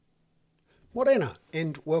Morena,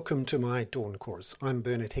 and welcome to my Dawn Chorus. I'm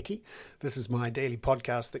Bernard Hickey. This is my daily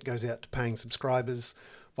podcast that goes out to paying subscribers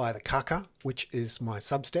via the Kaka, which is my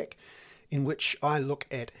Substack, in which I look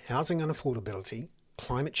at housing and affordability,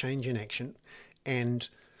 climate change in action, and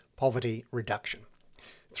poverty reduction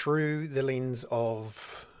through the lens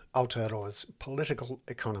of Aotearoa's political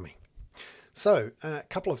economy. So, a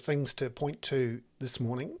couple of things to point to this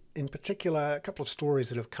morning. In particular, a couple of stories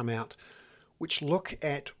that have come out which look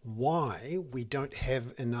at why we don't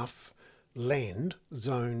have enough land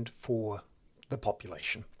zoned for the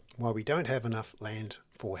population, why we don't have enough land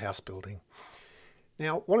for house building.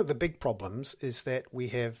 Now, one of the big problems is that we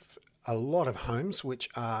have a lot of homes which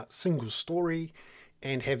are single story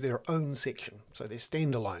and have their own section, so they're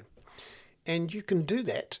standalone. And you can do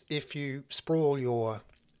that if you sprawl your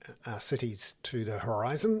cities to the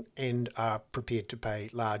horizon and are prepared to pay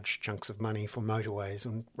large chunks of money for motorways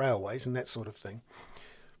and railways and that sort of thing.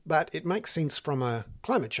 But it makes sense from a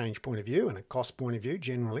climate change point of view and a cost point of view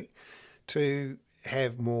generally to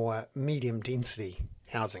have more medium density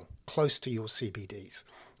housing close to your CBDs,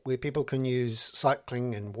 where people can use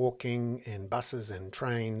cycling and walking and buses and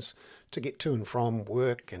trains to get to and from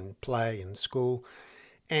work and play and school.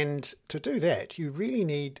 And to do that, you really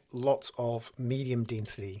need lots of medium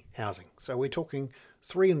density housing. So we're talking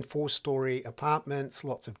 3 and 4 story apartments,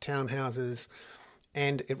 lots of townhouses,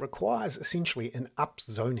 and it requires essentially an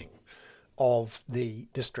upzoning of the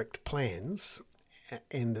district plans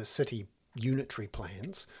and the city unitary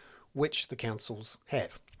plans, which the councils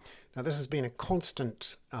have. Now, this has been a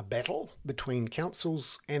constant battle between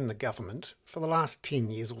councils and the government for the last 10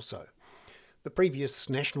 years or so. The previous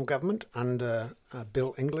national government under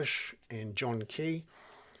Bill English and John Key,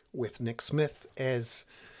 with Nick Smith as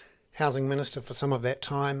housing minister for some of that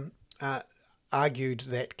time, argued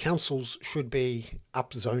that councils should be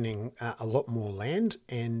upzoning a lot more land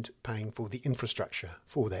and paying for the infrastructure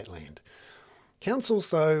for that land.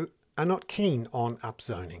 Councils, though, are not keen on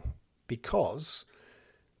upzoning because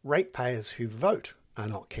ratepayers who vote are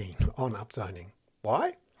not keen on upzoning.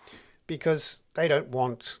 Why? Because they don't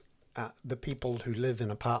want the people who live in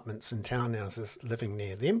apartments and townhouses living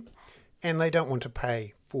near them, and they don't want to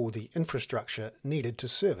pay for the infrastructure needed to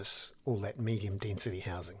service all that medium density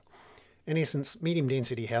housing. In essence, medium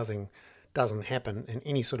density housing doesn't happen in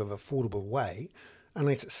any sort of affordable way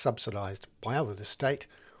unless it's subsidised by either the state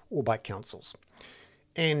or by councils.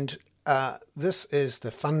 And this is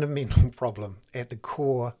the fundamental problem at the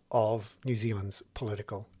core of New Zealand's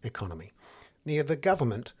political economy. Neither the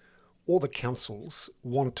government or the councils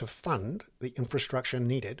want to fund the infrastructure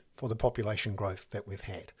needed for the population growth that we've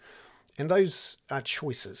had. And those are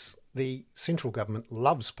choices. The central government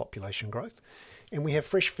loves population growth, and we have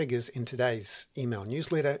fresh figures in today's email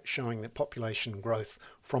newsletter showing that population growth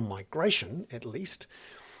from migration, at least,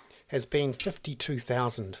 has been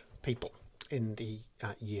 52,000 people in the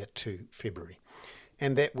year to February,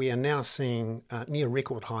 and that we are now seeing near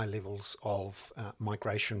record high levels of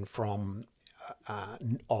migration from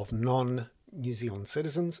of non-New Zealand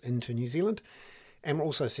citizens into New Zealand, and we're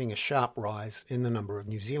also seeing a sharp rise in the number of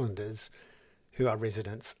New Zealanders who are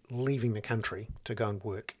residents leaving the country to go and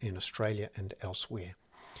work in Australia and elsewhere.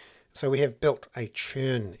 So we have built a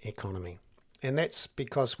churn economy, and that's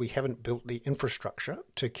because we haven't built the infrastructure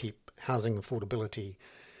to keep housing affordability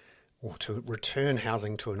or to return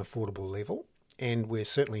housing to an affordable level, and we're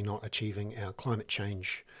certainly not achieving our climate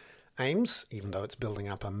change aims, even though it's building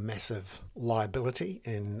up a massive liability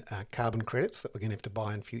in carbon credits that we're going to have to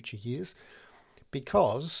buy in future years,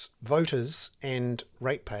 because voters and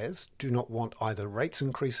ratepayers do not want either rates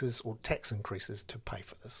increases or tax increases to pay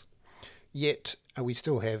for this. Yet we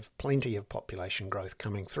still have plenty of population growth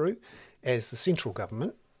coming through as the central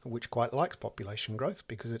government, which quite likes population growth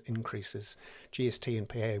because it increases GST and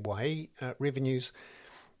PAYE revenues,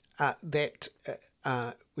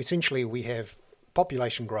 essentially we have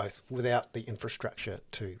population growth without the infrastructure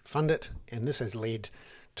to fund it, and this has led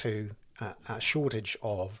to a shortage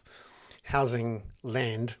of housing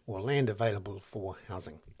land or land available for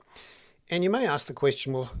housing. And you may ask the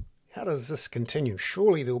question, well, how does this continue?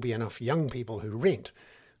 Surely there will be enough young people who rent,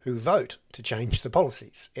 who vote to change the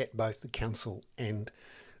policies at both the council and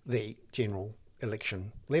the general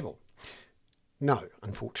election level. No,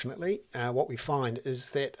 unfortunately, what we find is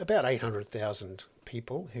that about 800,000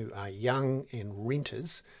 people who are young and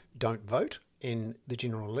renters don't vote in the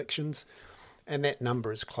general elections, and that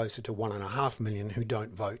number is closer to 1.5 million who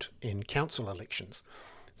don't vote in council elections.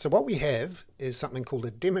 So what we have is something called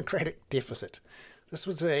a democratic deficit. This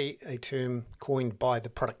was a term coined by the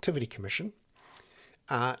Productivity Commission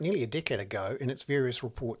nearly a decade ago in its various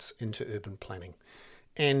reports into urban planning.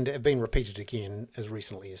 and have been repeated again as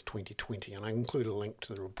recently as 2020. And I include a link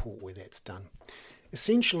to the report where that's done.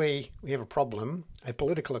 Essentially, we have a problem, a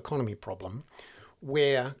political economy problem,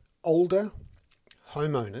 where older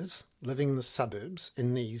homeowners living in the suburbs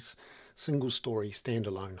in these single-storey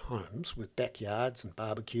standalone homes with backyards and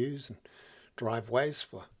barbecues and driveways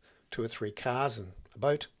for 2 or 3 cars and a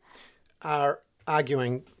boat are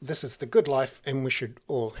arguing this is the good life and we should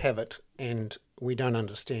all have it, and we don't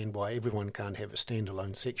understand why everyone can't have a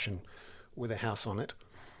standalone section with a house on it,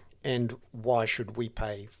 and why should we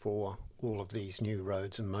pay for all of these new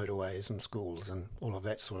roads and motorways and schools and all of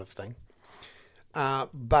that sort of thing.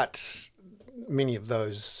 But many of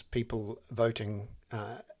those people voting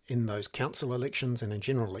in those council elections and in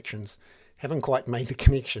general elections haven't quite made the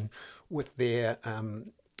connection with their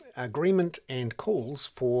agreement and calls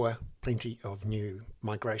for plenty of new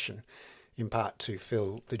migration, in part to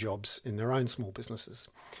fill the jobs in their own small businesses.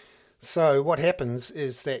 So what happens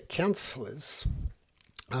is that councillors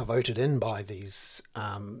are voted in by these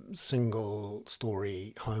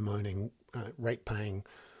single-storey home-owning, rate-paying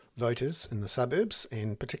voters in the suburbs,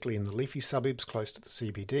 and particularly in the leafy suburbs close to the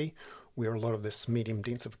CBD, where a lot of this medium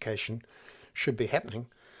densification should be happening.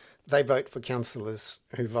 They vote for councillors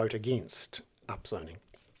who vote against upzoning.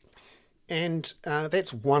 And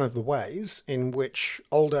that's one of the ways in which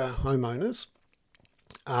older homeowners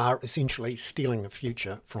are essentially stealing the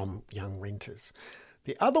future from young renters.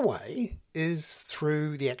 The other way is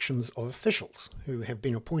through the actions of officials who have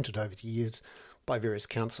been appointed over the years by various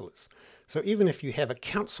councillors. So even if you have a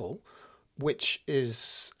council which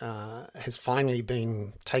is has finally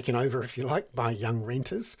been taken over, if you like, by young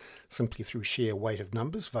renters, simply through sheer weight of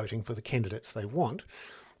numbers, voting for the candidates they want,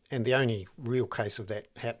 and the only real case of that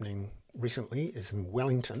happening recently is in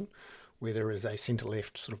Wellington, where there is a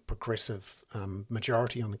centre-left sort of progressive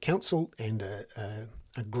majority on the council and a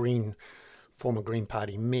former Green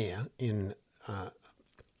Party mayor in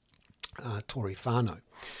Tory Whānau.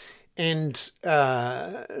 And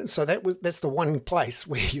so that's the one place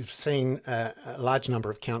where you've seen a large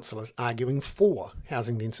number of councillors arguing for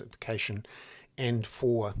housing densification and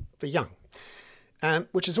for the young,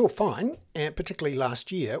 which is all fine, particularly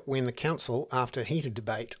last year when the council, after heated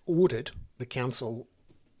debate, ordered the council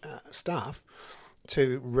staff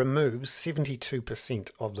to remove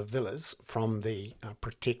 72% of the villas from the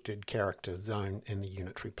protected character zone in the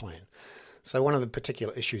unitary plan. So one of the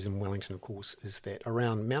particular issues in Wellington, of course, is that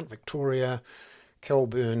around Mount Victoria,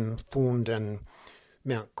 Kelburn, Thorndon,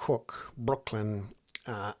 Mount Cook, Brooklyn,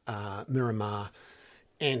 Miramar,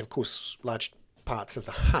 and of course large parts of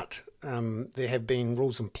the Hutt, there have been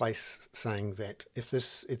rules in place saying that if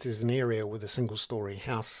there's an area with a single-storey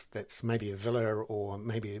house that's maybe a villa or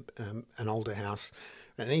maybe an older house,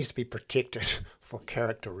 that needs to be protected for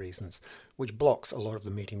character reasons, which blocks a lot of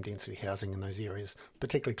the medium-density housing in those areas,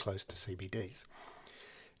 particularly close to CBDs.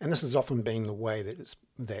 And this has often been the way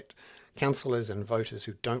that councillors and voters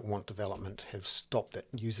who don't want development have stopped it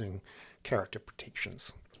using character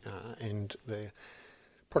protections. And the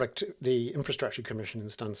Infrastructure Commission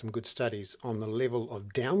has done some good studies on the level of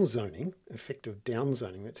downzoning, effective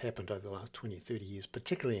downzoning that's happened over the last 20, 30 years,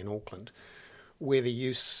 particularly in Auckland, where the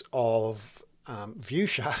use of view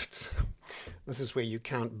shafts, this is where you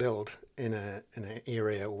can't build in an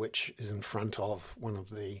area which is in front of one of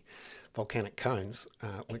the volcanic cones,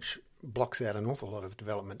 which blocks out an awful lot of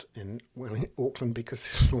development in Auckland because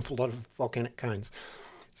there's an awful lot of volcanic cones.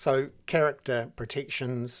 So character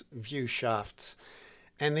protections, view shafts,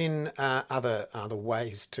 and then other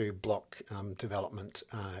ways to block development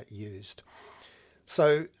are used.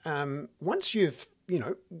 So once you've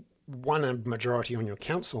won a majority on your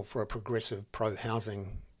council for a progressive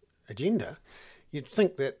pro-housing agenda, you'd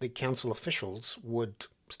think that the council officials would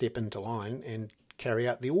step into line and carry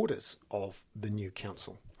out the orders of the new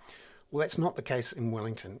council. Well, that's not the case in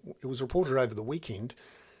Wellington. It was reported over the weekend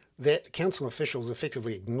that council officials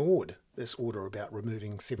effectively ignored this order about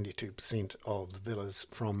removing 72% of the villas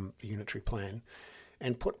from the unitary plan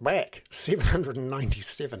and put back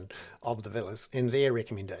 797 of the villas in their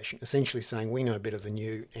recommendation, essentially saying we know better than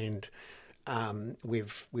you and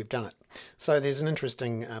we've done it. So there's an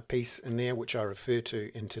interesting piece in there which I refer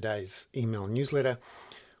to in today's email newsletter,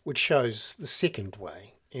 which shows the second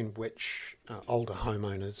way in which older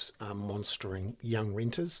homeowners are monstering young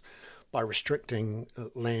renters by restricting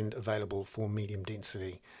land available for medium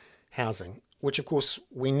density housing, which of course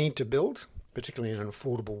we need to build, particularly in an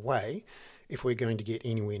affordable way, if we're going to get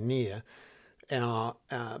anywhere near our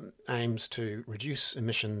aims to reduce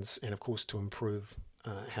emissions and of course to improve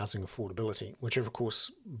housing affordability, which are of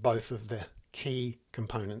course both of the key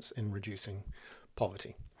components in reducing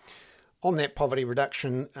poverty. On that poverty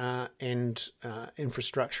reduction and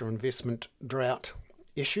infrastructure investment drought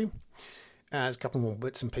issue, there's a couple more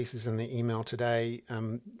bits and pieces in the email today.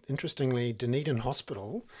 Interestingly, Dunedin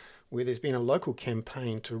Hospital, where there's been a local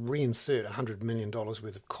campaign to reinsert $100 million worth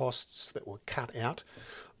of costs that were cut out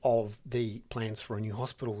of the plans for a new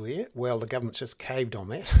hospital there. Well, the government's just caved on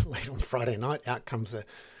that late on Friday night. Out comes a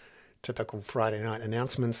typical Friday night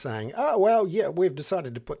announcement saying, oh, well, yeah, we've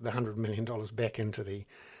decided to put the $100 million back into the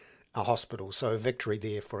hospital. So a victory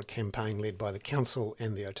there for a campaign led by the council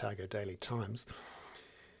and the Otago Daily Times.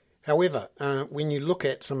 However, when you look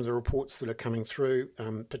at some of the reports that are coming through,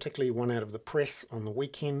 particularly one out of the press on the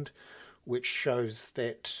weekend, which shows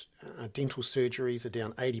that dental surgeries are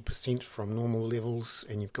down 80% from normal levels,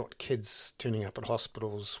 and you've got kids turning up at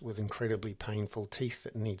hospitals with incredibly painful teeth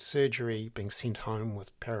that need surgery, being sent home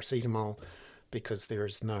with paracetamol because there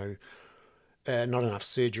is not enough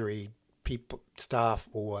surgery staff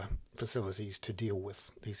or facilities to deal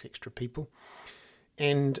with these extra people.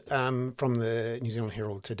 And from the New Zealand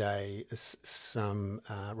Herald today is some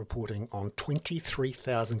reporting on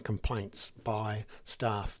 23,000 complaints by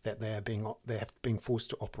staff that they have been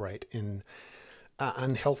forced to operate in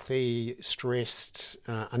unhealthy, stressed,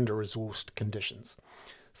 under-resourced conditions.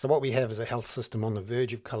 So what we have is a health system on the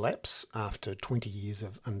verge of collapse after 20 years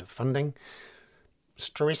of underfunding,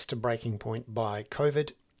 stressed to breaking point by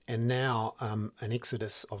COVID, and now an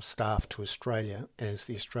exodus of staff to Australia as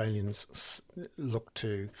the Australians look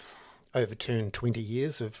to overturn 20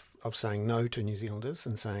 years of saying no to New Zealanders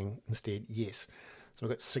and saying instead yes. So we've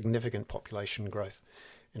got significant population growth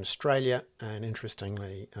in Australia, and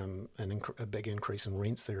interestingly a big increase in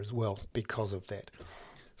rents there as well because of that.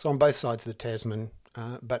 So on both sides of the Tasman,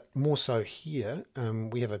 but more so here,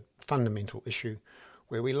 we have a fundamental issue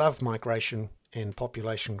where we love migration and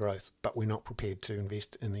population growth, but we're not prepared to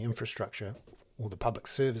invest in the infrastructure or the public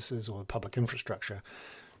services or the public infrastructure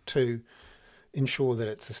to ensure that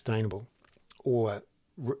it's sustainable or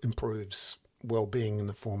improves well-being in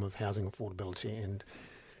the form of housing affordability and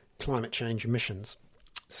climate change emissions.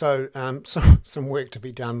 So some work to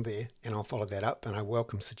be done there, and I'll follow that up, and I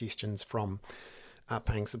welcome suggestions from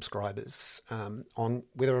paying subscribers on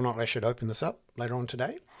whether or not I should open this up later on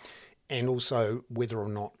today, and also whether or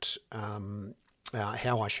not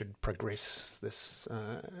how I should progress this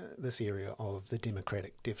area of the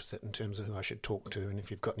democratic deficit in terms of who I should talk to, and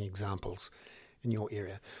if you've got any examples in your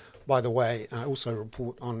area. By the way, I also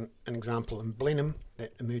report on an example in Blenheim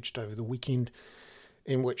that emerged over the weekend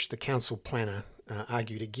in which the council planner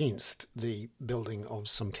argued against the building of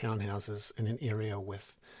some townhouses in an area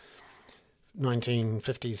with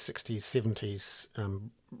 1950s, 60s, 70s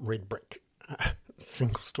red brick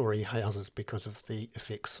single-storey houses because of the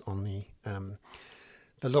effects on the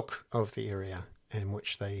look of the area, in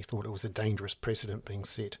which they thought it was a dangerous precedent being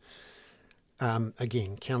set.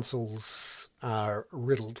 Again, councils are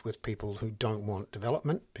riddled with people who don't want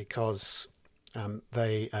development because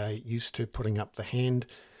they are used to putting up the hand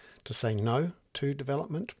to say no to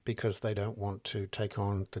development because they don't want to take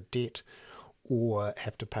on the debt or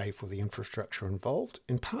have to pay for the infrastructure involved,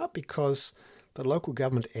 in part because the Local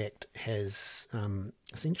Government Act has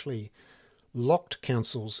essentially locked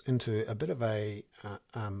councils into a bit of a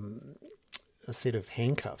set of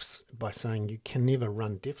handcuffs by saying you can never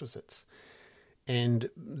run deficits. And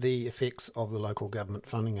the effects of the local government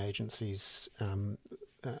funding agencies'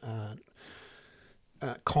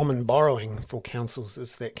 common borrowing for councils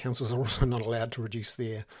is that councils are also not allowed to reduce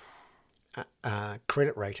their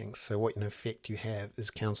credit ratings. So what in effect you have is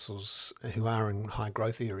councils who are in high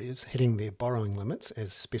growth areas hitting their borrowing limits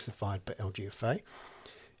as specified by LGFA,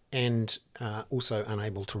 and also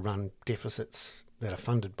unable to run deficits that are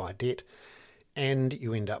funded by debt, and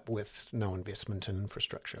you end up with no investment in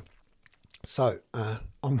infrastructure. So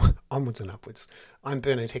onwards and upwards. I'm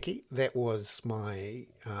Bernard Hickey. That was my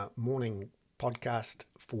morning podcast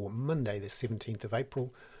for Monday the 17th of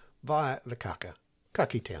April via the Kaka. Ka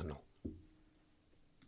kite anō.